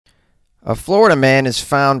A Florida man is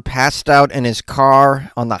found passed out in his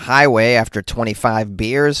car on the highway after 25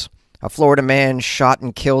 beers. A Florida man shot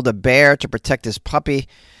and killed a bear to protect his puppy.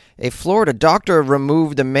 A Florida doctor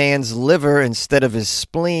removed a man's liver instead of his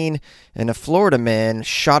spleen. And a Florida man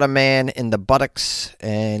shot a man in the buttocks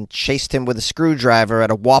and chased him with a screwdriver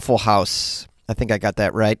at a Waffle House. I think I got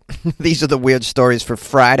that right. These are the weird stories for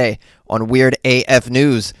Friday on Weird AF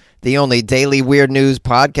News, the only daily weird news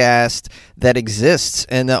podcast that exists,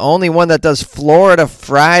 and the only one that does Florida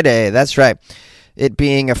Friday. That's right. It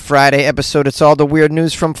being a Friday episode, it's all the weird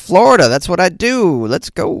news from Florida. That's what I do. Let's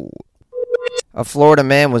go. A Florida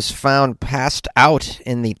man was found passed out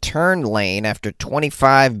in the turn lane after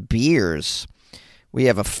 25 beers. We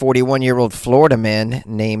have a 41-year-old Florida man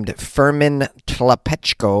named Fermin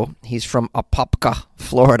Tlapechko. He's from Apopka,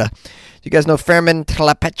 Florida. Do you guys know Fermin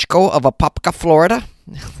Tlapechko of Apopka, Florida?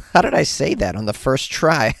 How did I say that on the first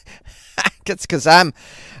try? It's because I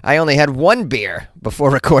only had one beer before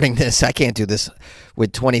recording this. I can't do this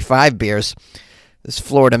with 25 beers. This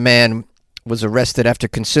Florida man was arrested after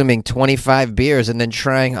consuming 25 beers and then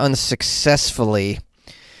trying unsuccessfully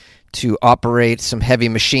to operate some heavy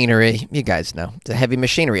machinery. You guys know, the heavy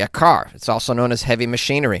machinery, a car. It's also known as heavy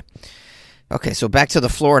machinery. Okay, so back to the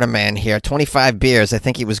Florida man here. 25 beers. I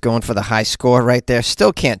think he was going for the high score right there.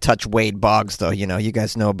 Still can't touch Wade Boggs, though. You know, you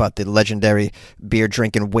guys know about the legendary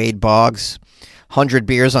beer-drinking Wade Boggs. 100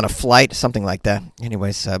 beers on a flight, something like that.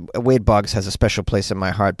 Anyways, Wade Boggs has a special place in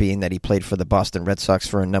my heart, being that he played for the Boston Red Sox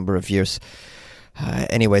for a number of years.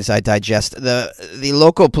 Anyways, I digest. The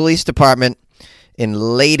local police department in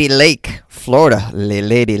Lady Lake, Florida.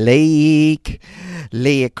 Lady Lake.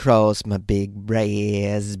 Lay across my big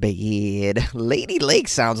brass bed. Lady Lake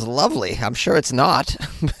sounds lovely. I'm sure it's not,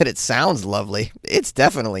 but it sounds lovely. It's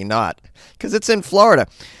definitely not, because it's in Florida.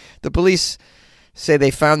 The police say they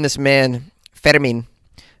found this man, Fermin,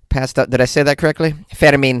 passed out. Did I say that correctly?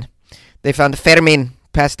 Fermin. They found Fermin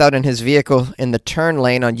passed out in his vehicle in the turn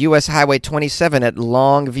lane on U.S. Highway 27 at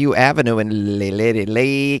Longview Avenue in Lady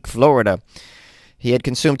Lake, Florida. He had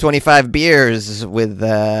consumed 25 beers with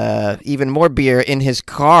even more beer in his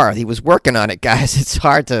car. He was working on it, guys. It's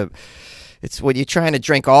hard to... It's when you're trying to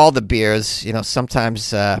drink all the beers, you know,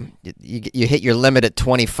 sometimes you hit your limit at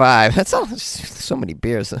 25. That's all. So many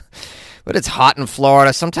beers. But it's hot in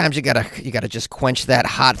Florida. Sometimes you gotta just quench that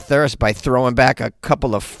hot thirst by throwing back a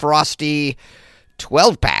couple of frosty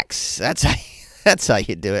 12-packs. That's how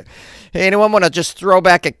you do it. Hey, anyone want to just throw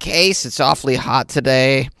back a case? It's awfully hot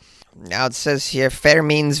today. Now it says here,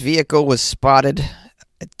 Fermin's vehicle was spotted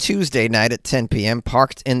Tuesday night at 10 p.m.,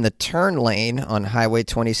 parked in the turn lane on Highway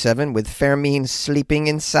 27 with Fermin sleeping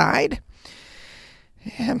inside.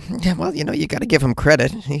 Yeah, well, you know, you got to give him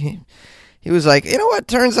credit. He was like, you know what,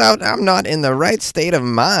 turns out I'm not in the right state of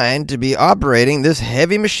mind to be operating this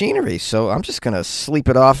heavy machinery, so I'm just going to sleep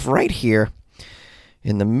it off right here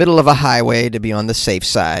in the middle of a highway to be on the safe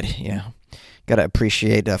side. You know, got to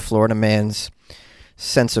appreciate Florida man's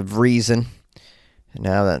sense of reason.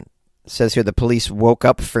 Now that says here the police woke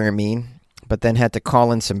up Fermin, but then had to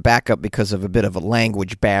call in some backup because of a bit of a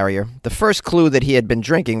language barrier. The first clue that he had been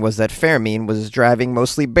drinking was that Fermin was driving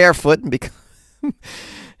mostly barefoot.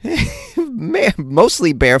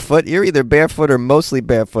 Mostly barefoot. You're either barefoot or mostly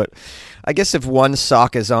barefoot. I guess if one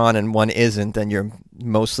sock is on and one isn't, then you're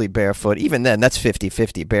mostly barefoot. Even then, that's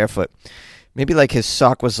 50-50 barefoot. Maybe like his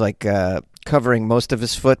sock was like covering most of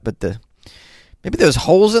his foot, but maybe there's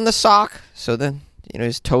holes in the sock, so then, you know,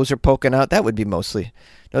 his toes are poking out. That would be mostly...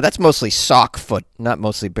 No, that's mostly sock foot, not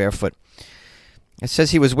mostly barefoot. It says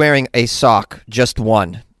he was wearing a sock, just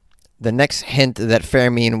one. The next hint that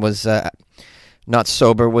Fermin was not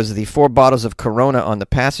sober was the 4 bottles of Corona on the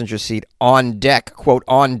passenger seat on deck, quote,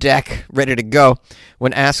 on deck, ready to go.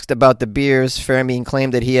 When asked about the beers, Fermin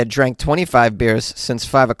claimed that he had drank 25 beers since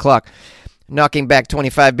 5 o'clock. Knocking back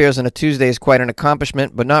 25 beers on a Tuesday is quite an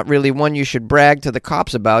accomplishment, but not really one you should brag to the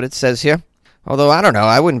cops about, it says here. Although, I don't know,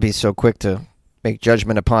 I wouldn't be so quick to make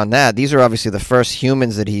judgment upon that. These are obviously the first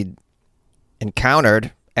humans that he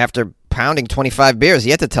encountered after pounding 25 beers. He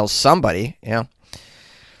had to tell somebody, you know.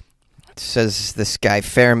 It says this guy,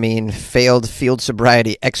 Fermin, failed field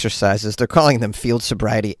sobriety exercises. They're calling them field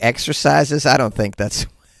sobriety exercises. I don't think that's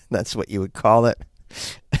what you would call it.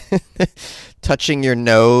 Touching your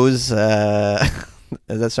nose.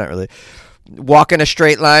 That's not really... Walk in a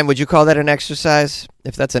straight line. Would you call that an exercise?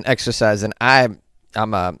 If that's an exercise, then I'm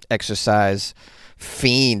a exercise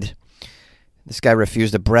fiend. This guy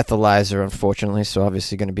refused a breathalyzer, unfortunately, so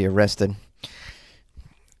obviously going to be arrested.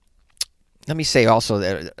 Let me say also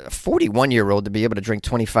that a 41-year-old to be able to drink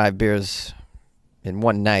 25 beers in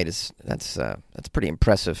one night that's pretty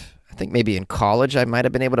impressive. I think maybe in college I might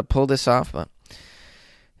have been able to pull this off. But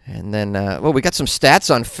and then, well, we got some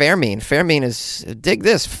stats on Fairmean. Fairmean is, dig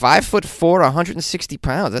this, 5'4", 160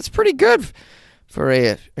 pounds. That's pretty good for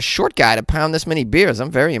a short guy to pound this many beers.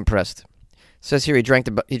 I'm very impressed. It says here he drank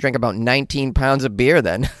about 19 pounds of beer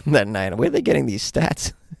that night. Where are they getting these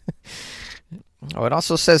stats? Oh, it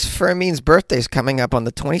also says Fairmean's birthday is coming up on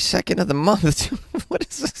the 22nd of the month. What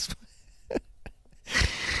is this?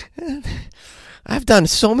 I've done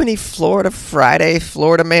so many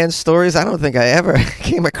Floridaman stories. I don't think I ever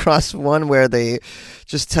came across one where they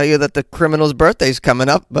just tell you that the criminal's birthday's coming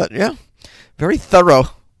up. But yeah, very thorough.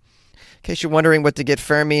 In case you're wondering what to get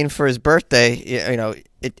Fairmean for his birthday, you know,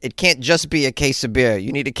 it can't just be a case of beer.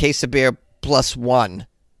 You need a case of beer plus one.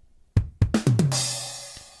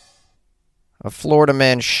 A Florida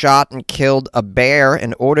man shot and killed a bear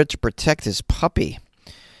in order to protect his puppy.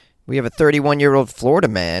 We have a 31-year-old Florida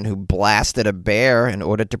man who blasted a bear in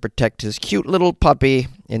order to protect his cute little puppy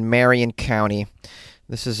in Marion County.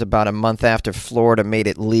 This is about a month after Florida made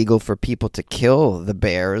it legal for people to kill the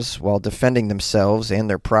bears while defending themselves and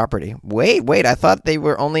their property. Wait, I thought they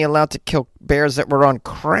were only allowed to kill bears that were on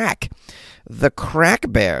crack. The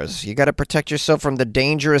crack bears. You got to protect yourself from the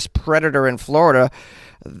dangerous predator in Florida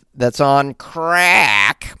that's on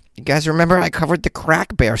crack. You guys remember I covered the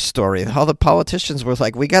crack bear story? All the politicians were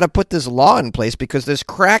like, we got to put this law in place because there's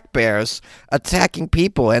crack bears attacking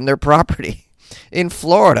people and their property in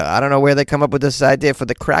Florida. I don't know where they come up with this idea for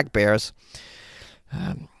the crack bears.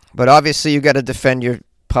 But obviously you got to defend your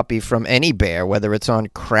puppy from any bear, whether it's on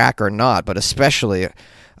crack or not, but especially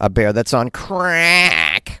a bear that's on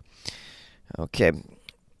crack. Okay. It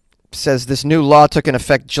says this new law took in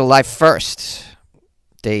effect July 1st.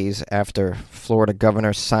 Days after Florida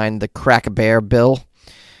governor signed the crack bear bill.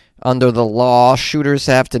 Under the law, shooters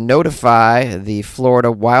have to notify the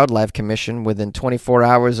Florida Wildlife Commission within 24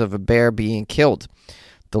 hours of a bear being killed.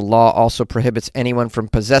 The law also prohibits anyone from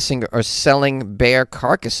possessing or selling bear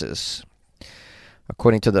carcasses.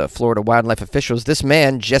 According to the Florida wildlife officials, this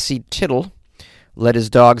man, Jesse Tittle, led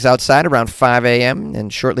his dogs outside around 5 a.m.,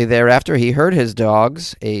 and shortly thereafter he heard his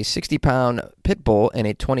dogs, a 60-pound pit bull and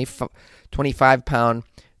a 25-pound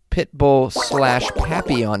pit bull /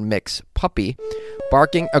 Papillon mix puppy,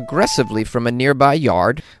 barking aggressively from a nearby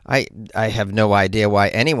yard. I have no idea why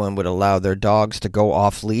anyone would allow their dogs to go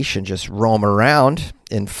off leash and just roam around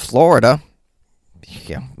in Florida.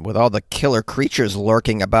 Yeah, with all the killer creatures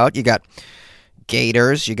lurking about. You got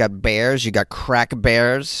gators, you got bears, you got crack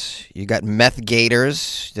bears, you got meth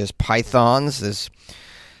gators, there's pythons, there's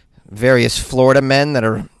various Florida men that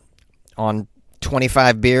are on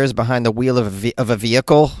 25 beers behind the wheel of a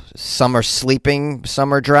vehicle. Some are sleeping,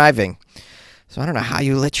 some are driving. So I don't know how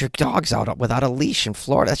you let your dogs out without a leash in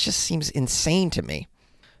Florida. That just seems insane to me.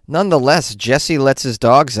 Nonetheless, Jesse lets his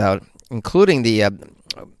dogs out, including the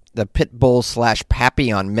pit bull /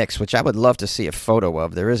 Papillon mix, which I would love to see a photo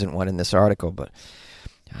of. There isn't one in this article, but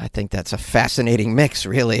I think that's a fascinating mix,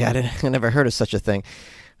 really. I never heard of such a thing.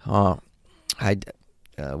 One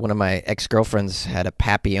of my ex-girlfriends had a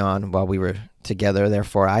Papillon while we were together.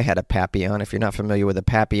 Therefore, I had a Papillon. If you're not familiar with a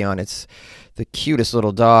Papillon, it's the cutest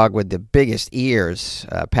little dog with the biggest ears.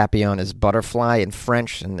 Papillon is butterfly in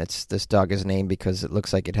French, and this dog is named because it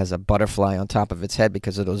looks like it has a butterfly on top of its head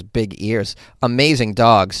because of those big ears. Amazing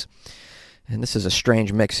dogs. And this is a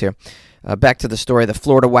strange mix here. Back to the story. The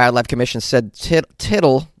Florida Wildlife Commission said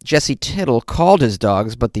Jesse Tittle called his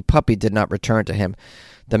dogs, but the puppy did not return to him.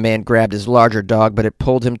 The man grabbed his larger dog, but it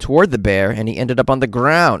pulled him toward the bear, and he ended up on the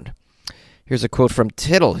ground. Here's a quote from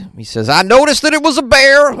Tittle. He says, "I noticed that it was a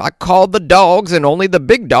bear. I called the dogs, and only the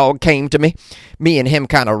big dog came to me. Me and him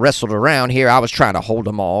kind of wrestled around here. I was trying to hold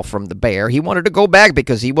him off from the bear. He wanted to go back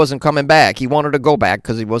because he wasn't coming back. He wanted to go back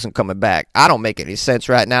because he wasn't coming back. I don't make any sense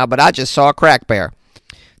right now, but I just saw a crack bear."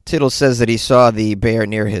 Tittle says that he saw the bear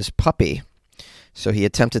near his puppy. So he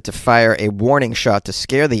attempted to fire a warning shot to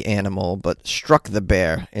scare the animal, but struck the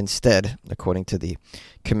bear instead, according to the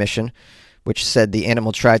commission, which said the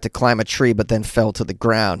animal tried to climb a tree but then fell to the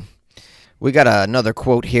ground. We got another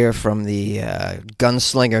quote here from the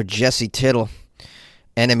gunslinger Jesse Tittle,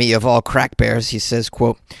 enemy of all crack bears. He says,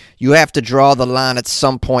 quote, "You have to draw the line at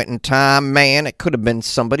some point in time, man. It could have been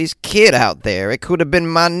somebody's kid out there. It could have been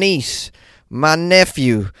my niece, my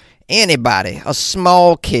nephew, anybody, a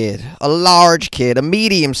small kid, a large kid, a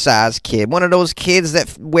medium-sized kid, one of those kids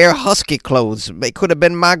that wear husky clothes. It could have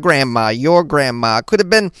been my grandma, your grandma. It could have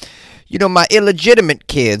been my illegitimate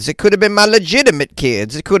kids. It could have been my legitimate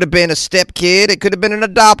kids. It could have been a step kid. It could have been an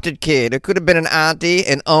adopted kid. It could have been an auntie,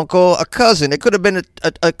 an uncle, a cousin. It could have been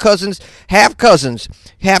a cousin's half cousins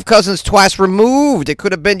twice removed. It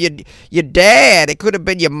could have been your dad. It could have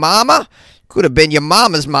been your mama. It could have been your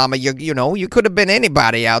mama's mama. You could have been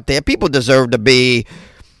anybody out there. People deserve to be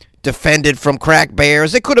defended from crack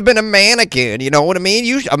bears. It could have been a mannequin, you know what I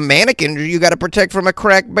mean? A mannequin you got to protect from a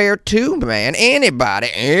crack bear too, man. Anybody.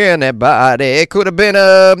 It could have been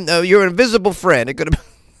your invisible friend. It could have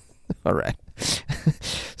been... All right.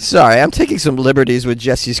 Sorry, I'm taking some liberties with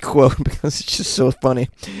Jesse's quote because it's just so funny.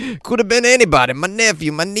 Could have been anybody. My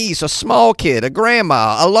nephew, my niece, a small kid, a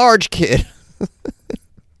grandma, a large kid.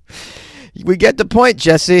 We get the point,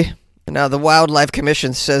 Jesse. Now, the Wildlife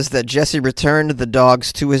Commission says that Jesse returned the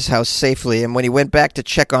dogs to his house safely, and when he went back to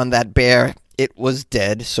check on that bear, it was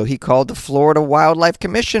dead, so he called the Florida Wildlife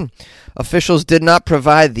Commission. Officials did not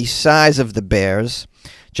provide the size of the bears.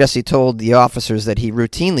 Jesse told the officers that he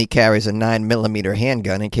routinely carries a 9mm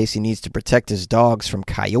handgun in case he needs to protect his dogs from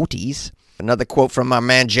coyotes. Another quote from my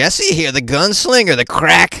man Jesse here, the gunslinger, the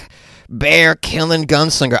crack bear killing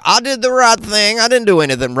gunslinger. I did the right thing. I didn't do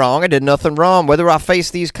anything wrong. I did nothing wrong. Whether I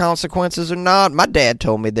face these consequences or not, my dad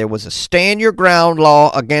told me there was a stand your ground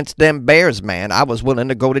law against them bears, man. I was willing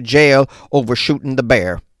to go to jail over shooting the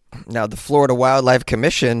bear. Now, the Florida Wildlife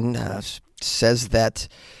Commission says that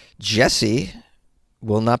Jesse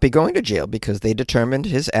will not be going to jail because they determined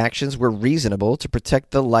his actions were reasonable to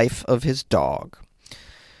protect the life of his dog.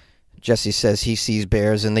 Jesse says he sees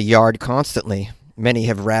bears in the yard constantly. Many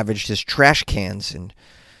have ravaged his trash cans and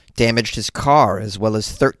damaged his car, as well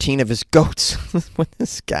as 13 of his goats. What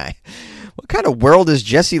this guy? What kind of world is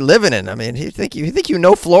Jesse living in? I mean, you think you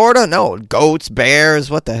know Florida? No, goats,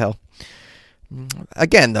 bears, what the hell?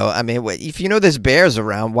 Again, though, I mean, if you know there's bears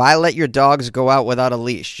around, why let your dogs go out without a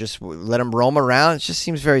leash? Just let them roam around? It just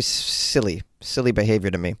seems very silly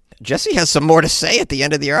behavior to me. Jesse has some more to say at the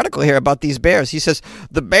end of the article here about these bears. He says,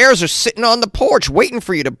 the bears are sitting on the porch waiting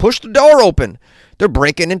for you to push the door open. They're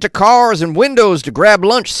breaking into cars and windows to grab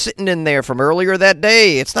lunch sitting in there from earlier that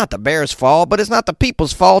day. It's not the bears' fault, but it's not the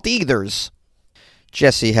people's fault either.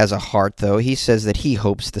 Jesse has a heart, though. He says that he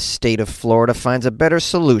hopes the state of Florida finds a better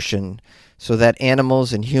solution so that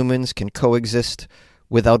animals and humans can coexist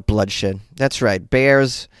without bloodshed. That's right.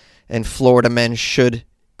 Bears and Floridamen should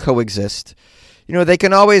coexist. You know, they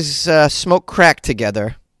can always smoke crack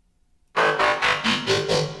together.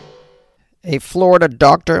 A Florida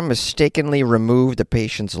doctor mistakenly removed a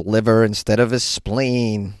patient's liver instead of his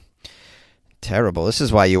spleen. Terrible. This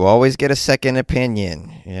is why you always get a second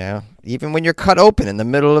opinion. Yeah. Even when you're cut open in the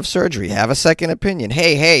middle of surgery, have a second opinion.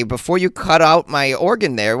 Hey, before you cut out my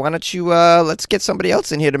organ there, why don't you, let's get somebody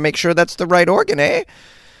else in here to make sure that's the right organ, eh?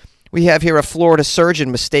 We have here a Florida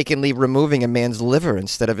surgeon mistakenly removing a man's liver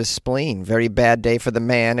instead of his spleen. Very bad day for the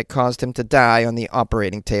man. It caused him to die on the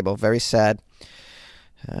operating table. Very sad.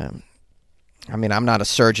 I mean, I'm not a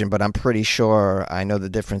surgeon, but I'm pretty sure I know the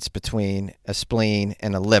difference between a spleen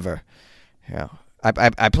and a liver. Yeah.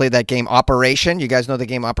 I played that game Operation. You guys know the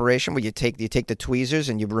game Operation, where you take the tweezers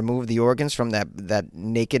and you remove the organs from that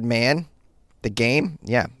naked man. The game,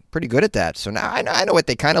 yeah, pretty good at that. So now I know what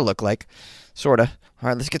they kind of look like, sort of. All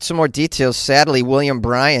right, let's get some more details. Sadly, William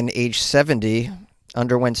Bryan, age 70,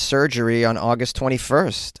 underwent surgery on August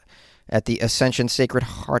 21st at the Ascension Sacred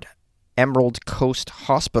Heart Emerald Coast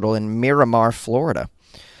Hospital in Miramar, Florida.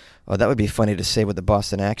 Oh, that would be funny to say with the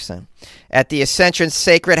Boston accent. At the Ascension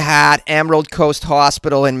Sacred Heart Emerald Coast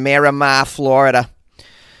Hospital in Miramar, Florida.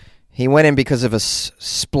 He went in because of a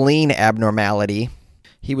spleen abnormality.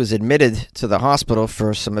 He was admitted to the hospital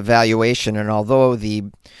for some evaluation, and although the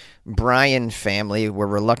Bryan family were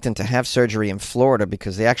reluctant to have surgery in Florida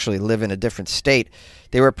because they actually live in a different state,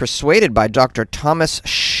 they were persuaded by Dr. Thomas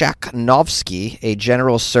Shaknovsky, a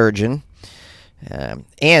general surgeon,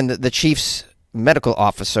 and the chief's medical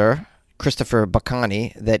officer, Christopher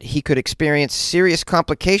Bacani, that he could experience serious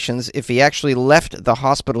complications if he actually left the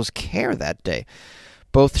hospital's care that day.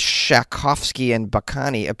 Both Shakovsky and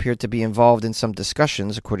Bacani appeared to be involved in some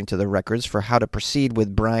discussions, according to the records, for how to proceed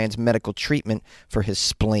with Bryan's medical treatment for his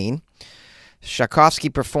spleen.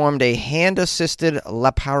 Shakovsky performed a hand-assisted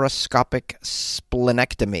laparoscopic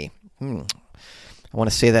splenectomy. I want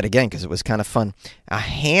to say that again because it was kind of fun. A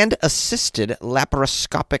hand-assisted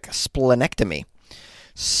laparoscopic splenectomy.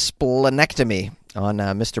 Splenectomy on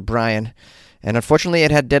Mr. Bryan. And unfortunately,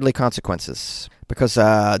 it had deadly consequences because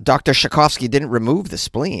Dr. Shakovsky didn't remove the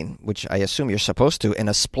spleen, which I assume you're supposed to in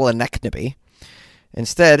a splenectomy.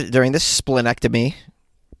 Instead, during this splenectomy,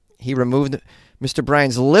 he removed Mr.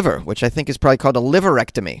 Bryan's liver, which I think is probably called a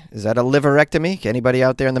liverectomy. Is that a liverectomy? Anybody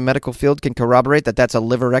out there in the medical field can corroborate that that's a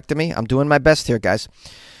liverectomy? I'm doing my best here, guys.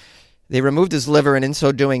 They removed his liver and in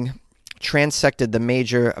so doing transected the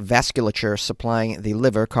major vasculature supplying the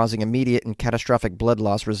liver, causing immediate and catastrophic blood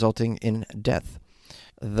loss resulting in death.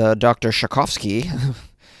 The Dr. Shakovsky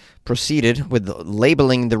proceeded with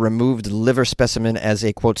labeling the removed liver specimen as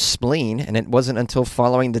a, quote, spleen, and it wasn't until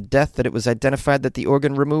following the death that it was identified that the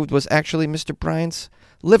organ removed was actually Mr. Bryan's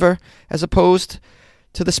liver as opposed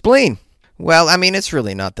to the spleen. Well, I mean, it's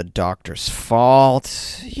really not the doctor's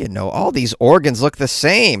fault. You know, all these organs look the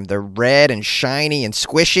same. They're red and shiny and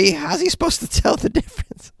squishy. How's he supposed to tell the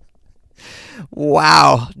difference?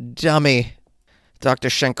 Wow, dummy. Dr.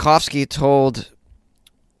 Shakovsky told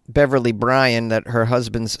Beverly Bryan that her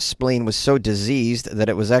husband's spleen was so diseased that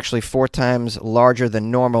it was actually 4 times larger than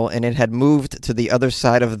normal and it had moved to the other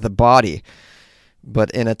side of the body.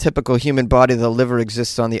 But in a typical human body, the liver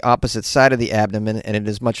exists on the opposite side of the abdomen, and it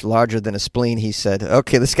is much larger than a spleen, he said.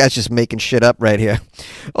 Okay, this guy's just making shit up right here.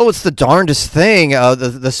 Oh, it's the darndest thing.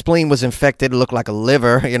 The spleen was infected. It looked like a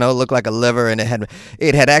liver, and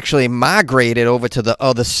it had actually migrated over to the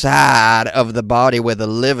other side of the body where the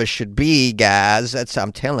liver should be, guys.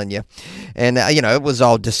 I'm telling you. And, it was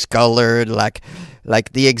all discolored, like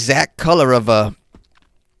the exact color of a...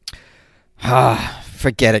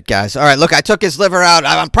 Forget it, guys. All right, look, I took his liver out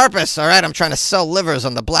on purpose. All right, I'm trying to sell livers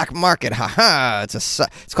on the black market. Ha-ha.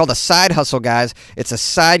 It's called a side hustle, guys. It's a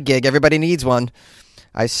side gig. Everybody needs one.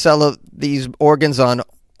 I sell these organs on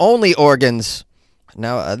Only Organs.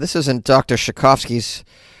 Now, this isn't Dr. Shakovsky's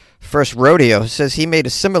first rodeo. It says he made a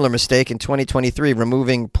similar mistake in 2023,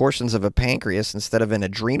 removing portions of a pancreas instead of an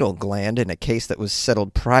adrenal gland in a case that was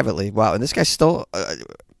settled privately. Wow, and this guy's still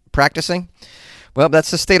practicing? Well, that's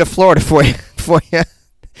the state of Florida for you.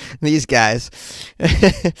 These guys.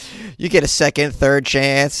 You get a second, third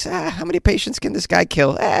chance. How many patients can this guy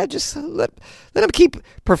kill? Just let him keep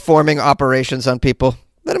performing operations on people.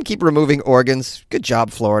 Let him keep removing organs. Good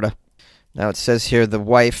job, Florida. Now it says here the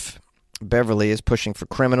wife, Beverly, is pushing for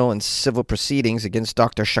criminal and civil proceedings against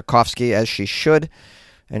Dr. Shakovsky, as she should,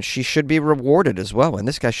 and she should be rewarded as well. And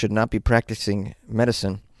this guy should not be practicing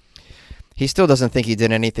medicine. He still doesn't think he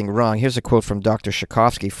did anything wrong. Here's a quote from Dr.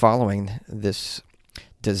 Shakovsky following this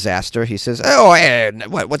disaster. He says,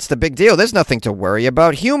 what's the big deal? There's nothing to worry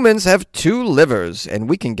about. Humans have 2 livers, and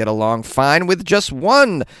we can get along fine with just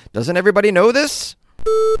one. Doesn't everybody know this?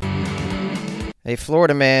 A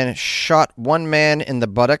Florida man shot one man in the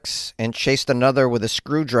buttocks and chased another with a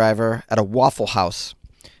screwdriver at a Waffle House.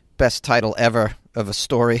 Best title ever of a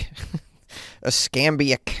story.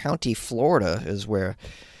 Escambia County, Florida is where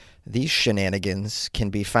these shenanigans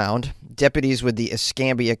can be found. Deputies with the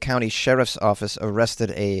Escambia County Sheriff's Office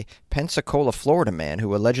arrested a Pensacola, Florida man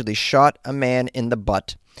who allegedly shot a man in the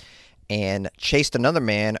butt and chased another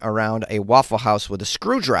man around a Waffle House with a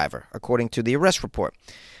screwdriver, according to the arrest report.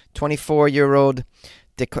 24-year-old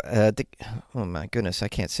oh my goodness, I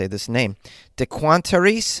can't say this name.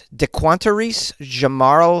 DeQuantaris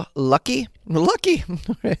Jamarl Lucky?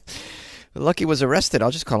 Lucky was arrested.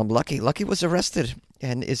 I'll just call him Lucky. Lucky was arrested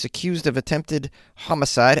and is accused of attempted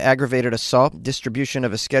homicide, aggravated assault, distribution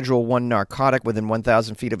of a Schedule 1 narcotic within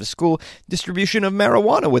 1,000 feet of a school, distribution of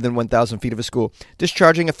marijuana within 1,000 feet of a school,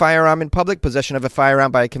 discharging a firearm in public, possession of a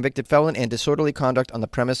firearm by a convicted felon, and disorderly conduct on the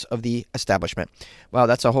premise of the establishment. Wow,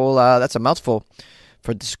 that's a mouthful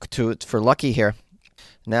for Lucky here.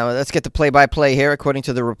 Now, let's get the play-by-play here. According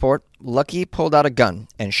to the report, Lucky pulled out a gun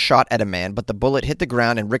and shot at a man, but the bullet hit the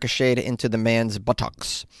ground and ricocheted into the man's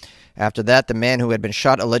buttocks. After that, the man who had been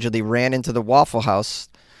shot allegedly ran into the Waffle House.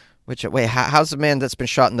 How's the man that's been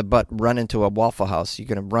shot in the butt run into a Waffle House? You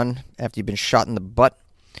going to run after you've been shot in the butt?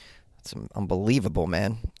 That's unbelievable,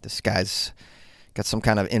 man. This guy's got some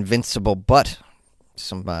kind of invincible butt.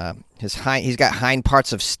 He's got hind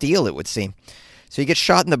parts of steel, it would seem. So he gets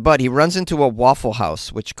shot in the butt. He runs into a Waffle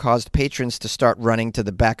House, which caused patrons to start running to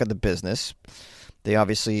the back of the business. They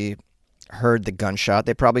obviously heard the gunshot.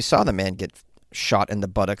 They probably saw the man get shot in the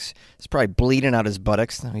buttocks. He's probably bleeding out his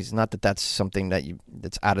buttocks. He's not that's something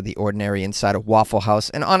that's out of the ordinary inside a Waffle House.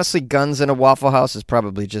 And honestly, guns in a Waffle House is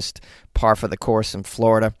probably just par for the course in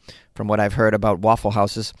Florida, from what I've heard about Waffle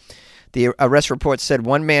Houses. The arrest report said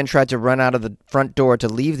one man tried to run out of the front door to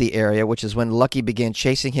leave the area, which is when Lucky began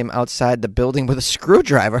chasing him outside the building with a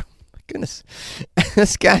screwdriver. My goodness.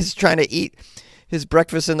 This guy's trying to eat his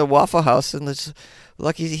breakfast in the Waffle House, and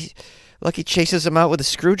Lucky chases him out with a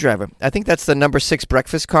screwdriver. I think that's the number 6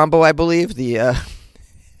 breakfast combo, I believe. The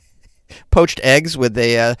poached eggs with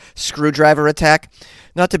a screwdriver attack.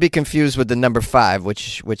 Not to be confused with the number 5,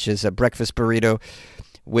 which is a breakfast burrito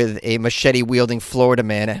with a machete-wielding Florida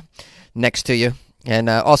man next to you. And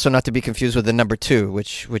also not to be confused with the number 2,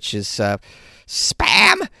 which is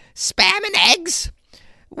spam and eggs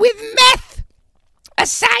with meth. A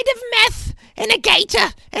side of meth and a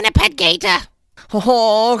gator and a pet gator.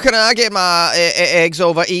 Oh, can I get my eggs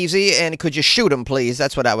over easy? And could you shoot them, please?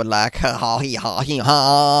 That's what I would like. All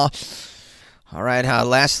right,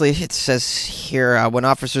 lastly, it says here, when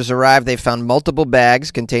officers arrived, they found multiple bags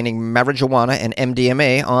containing marijuana and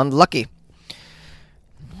MDMA on Lucky.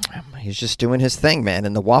 He's just doing his thing, man,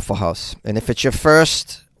 in the Waffle House. And if it's your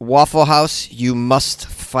first Waffle House, you must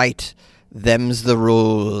fight. Them's the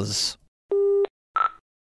rules.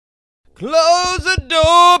 Close the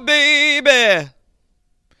door, baby,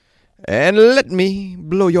 and let me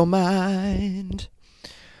blow your mind.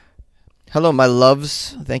 Hello, my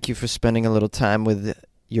loves. Thank you for spending a little time with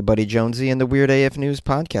your buddy Jonesy and the Weird AF News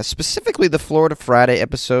podcast, specifically the Florida Friday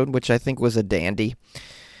episode, which I think was a dandy.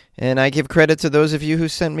 And I give credit to those of you who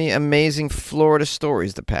sent me amazing Florida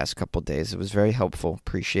stories the past couple days. It was very helpful.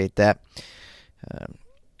 Appreciate that.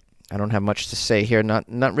 I don't have much to say here.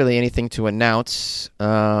 Not really anything to announce.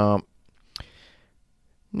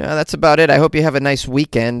 No, that's about it. I hope you have a nice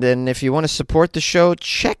weekend. And if you want to support the show,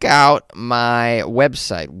 check out my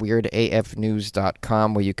website,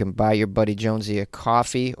 weirdafnews.com, where you can buy your buddy Jonesy a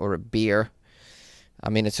coffee or a beer. I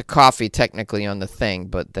mean, it's a coffee technically on the thing,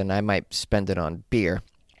 but then I might spend it on beer.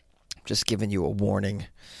 Just giving you a warning.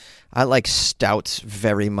 I like stouts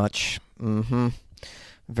very much.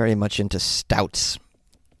 Very much into stouts.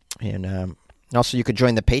 And also, you could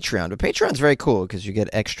join the Patreon. But Patreon's very cool because you get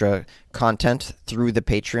extra content through the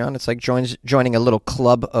Patreon. It's like joining a little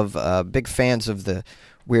club of big fans of the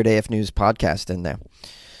Weird AF News podcast in there.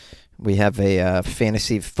 We have a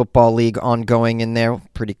fantasy football league ongoing in there.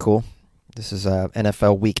 Pretty cool. This is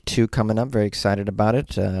NFL Week 2 coming up. Very excited about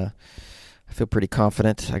it. I feel pretty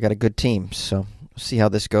confident. I got a good team, so we'll see how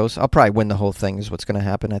this goes. I'll probably win the whole thing is what's going to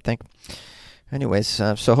happen, I think. Anyways,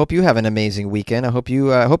 so hope you have an amazing weekend. I hope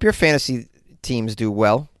your fantasy teams do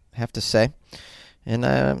well, I have to say. And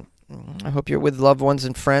I hope you're with loved ones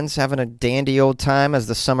and friends, having a dandy old time as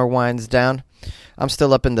the summer winds down. I'm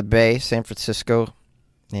still up in the Bay, San Francisco,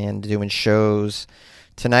 and doing shows.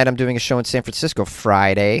 Tonight I'm doing a show in San Francisco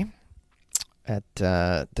Friday at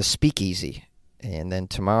the Speakeasy. And then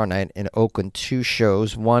tomorrow night in Oakland, 2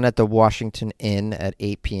 shows. One at the Washington Inn at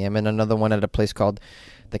 8 p.m. and another one at a place called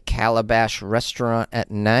the Calabash Restaurant at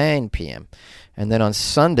 9 p.m. And then on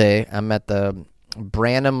Sunday, I'm at the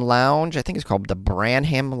Branham Lounge. I think it's called the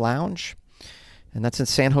Branham Lounge. And that's in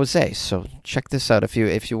San Jose. So check this out. If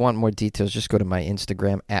you want more details, just go to my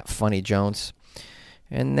Instagram at FunnyJones.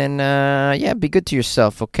 And then, be good to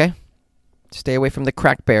yourself, okay? Stay away from the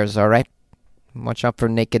crack bears, all right? Watch out for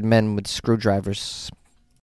naked men with screwdrivers.